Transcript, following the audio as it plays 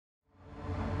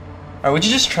Alright, would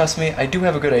you just trust me? I do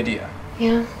have a good idea.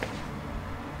 Yeah.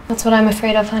 That's what I'm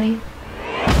afraid of, honey.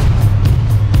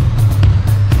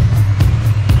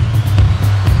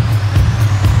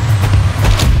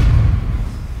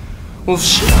 Well,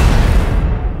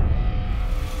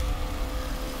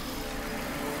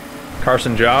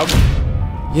 Carson Job?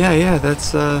 Yeah,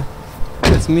 that's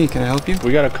me. Can I help you?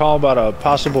 We got a call about a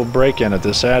possible break-in at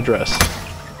this address.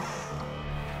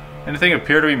 Anything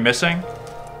appear to be missing?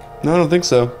 No, I don't think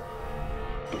so.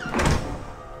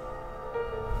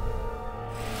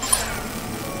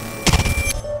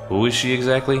 Who is she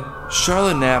exactly?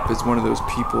 Charlotte Knapp is one of those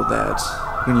people that,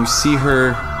 when you see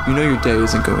her, you know your day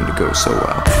isn't going to go so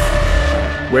well.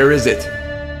 Where is it?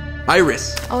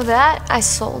 Iris! Oh, that? I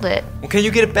sold it. Well, can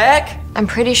you get it back? I'm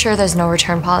pretty sure there's no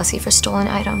return policy for stolen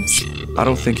items. I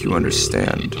don't think you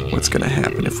understand what's gonna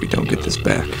happen if we don't get this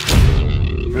back.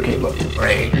 okay, look,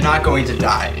 Ray, you're not going to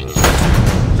die.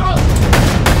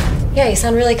 Yeah, you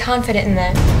sound really confident in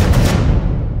that.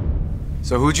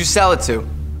 So who'd you sell it to?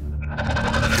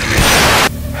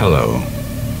 Hello,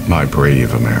 my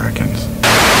brave Americans.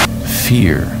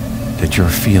 Fear that you're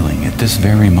feeling at this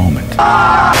very moment,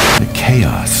 the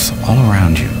chaos all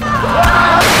around you,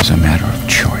 is a matter of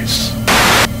choice.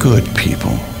 Good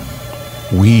people,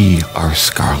 we are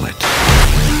Scarlet.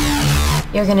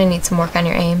 You're gonna need some work on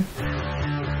your aim.